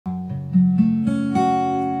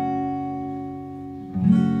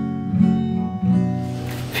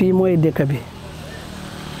fii mooy dëkk bi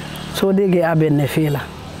soo déggee Abéné fii la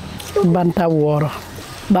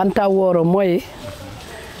Bantaworo mooy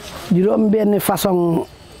juróom benn façon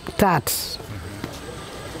taat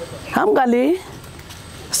xam nga lii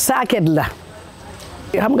saaket la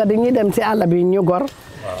xam nga dañuy dem ci àll bi ñu gor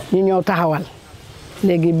ñu ñëw taxawal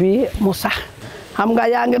léegi bii mu sax xam nga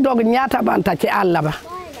yaa ngi dog ñaata banta ci àll ba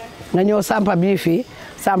nga ñëw sampa bii fii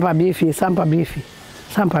sampa bii fii sampa bii fii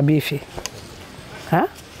sampa bii fii ah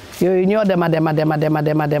yooyu ñoo dema dem ba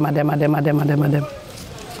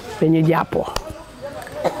ñu jàppoo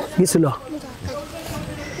gisuloo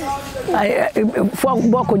ay foog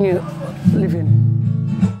bokkuñu lifin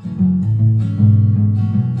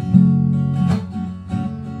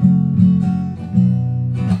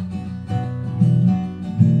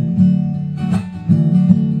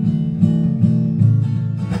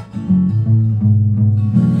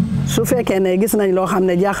su fekkee ne gis nañ loo xam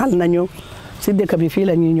ne jaaxal nañu si dëkk bi fii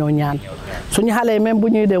la ñuy ñëw ñaan suñu xale même bu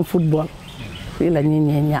ñuy dem football fii la ñuy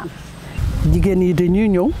ñaan jigéen yi dañuy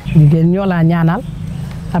ñëw jigéen ñoo laa ñaanal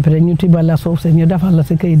après ñu tibal la suuf si ñu defal la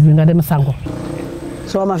si kayit bi nga dem sangu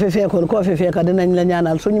soo ma fi fekkoon koo fi fekk dinañ la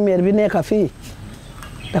ñaanal suñu maire bi nekk fii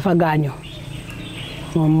dafa gaañu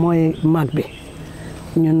moom mooy mag bi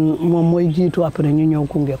ñun moom mooy jiitu après ñu ñëw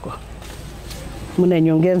gunge ko mu ne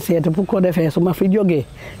ñu ngeen seet bu ko defee su ma fi jógee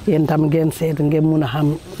yéen tam ngeen seet ngeen mun a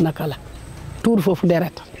xam naka la tuur foofu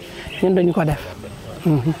deret ñun dañu ko def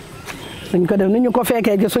dañ ko def ni ñu ko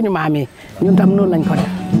fekkee ci suñu maam yi ñun tam noonu lañ ko def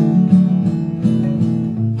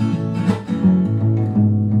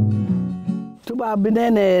tubaab bi nee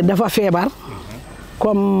ne dafa feebar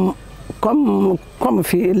comme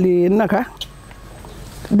fii li naka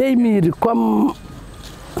day miir comme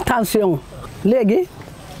tension léegi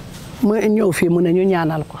mu ñëw fii mu ne ñu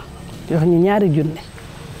ñaanal ko jox ñu ñaari junne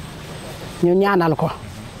ñu ñaanal ko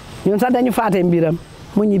ñun sax dañu faate mbiram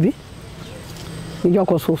mu ñibbi ñu jox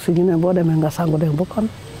ko suuf si ñu ne boo demee nga sangu dem ba kon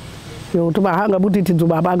yow tubaab xam nga bu titi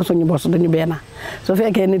tubaab ak suñu bos dañu benn su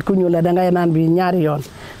fekkee nit ku ñuul la dangay naan bii ñaari yoon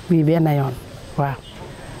bii benn yoon waaw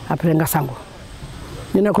après nga sangu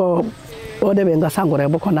ñu ne ko boo demee nga sangu rek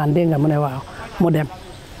bu ko naan dégg nga mu ne waaw mu dem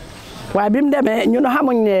waaye bi mu demee ñun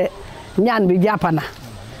xamuñ ne ñaan bi jàpp na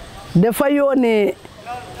dafa yónnee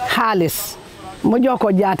xaalis mu jox ko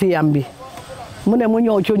jaatiyam bi mu ne mu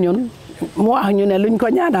ñëw ci ñun mu wax ñu ne luñ ko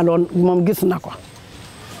ñaanaloon moom gis na ko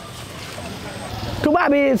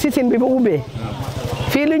tubaab bi sisin bi bu ubbee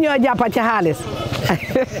fii lu ñoo jàppa ci xaalis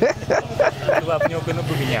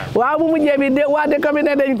waaw bu mujjee bi de waa dëkk bi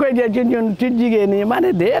ne dañ koy jël ci ñun ci jigéen ñi ma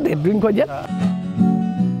ne déedéet duñ ko jël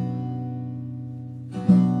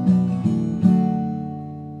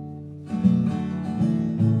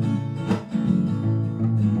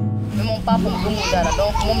papam gëmul dara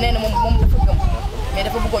donc moom nee na moom dafa gëm mais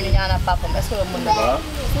dafa bëggoon ñu ñaanal papam est-ce que mën na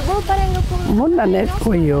ko. mën na nekk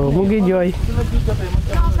ko yow mu ngi jooy.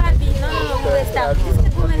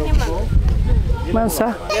 man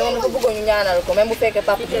sax. mais moom dafa bëggoon ñu ñaanal ko même bu fekkee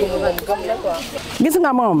papa bi gëmul moom gëm na quoi. gis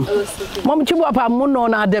nga moom ci boppam mun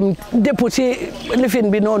noon a dem dépp ci lifin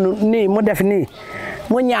bi noonu nii mu def nii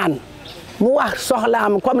mu ñaan mu wax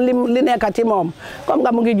soxlaam comme li nekk ci moom comme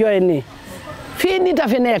nga mu ngi jooy nii fii nit a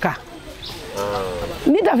fi nekka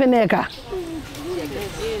nit a fi nekka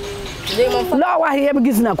loo wax yëpp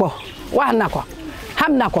gis na ko wax na ko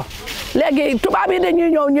xam na ko léegi tubaab yi dañuy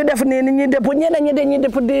ñëw ñu def nii ñu dëpp ñeneen ñi dañuy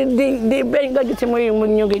dëpp di béy nga gis muy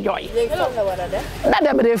ñu ngi jooy na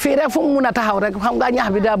dem de fii rek fu mu mun a taxaw rek xam nga ñax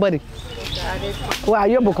bi daa bëri waaw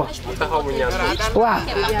yóbbu ko waaw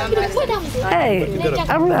hey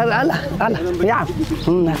ala yaa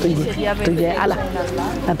na tuje ala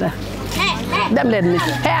ata dem leen ni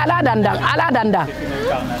hey ala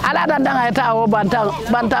dandang ay tawo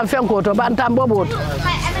bantam fenkoto bantam boboto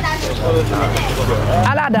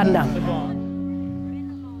ala dandang